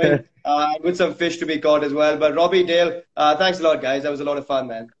hair flowing, with some fish to be caught as well. But Robbie, Dale, thanks a lot, guys. That was a lot of fun,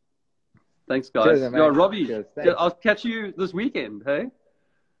 man. Thanks, guys. Cheers, Yo, Robbie, cheers, I'll catch you this weekend, hey?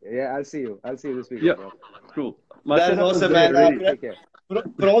 Yeah, I'll see you this weekend. Yeah, bro. cool. That's awesome, man.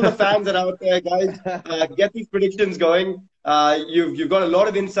 For all the fans that are out there, guys, get these predictions going. You've got a lot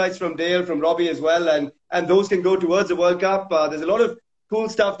of insights from Dale, from Robbie as well, and those can go towards the World Cup. There's a lot of cool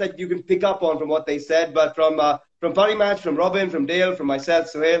stuff that you can pick up on from what they said. But from Parimatch, from Robin, from Dale, from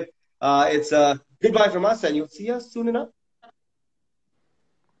myself, Suhail, it's goodbye from us, and you'll see us soon enough.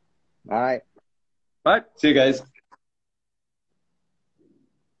 Bye. Bye. See you guys.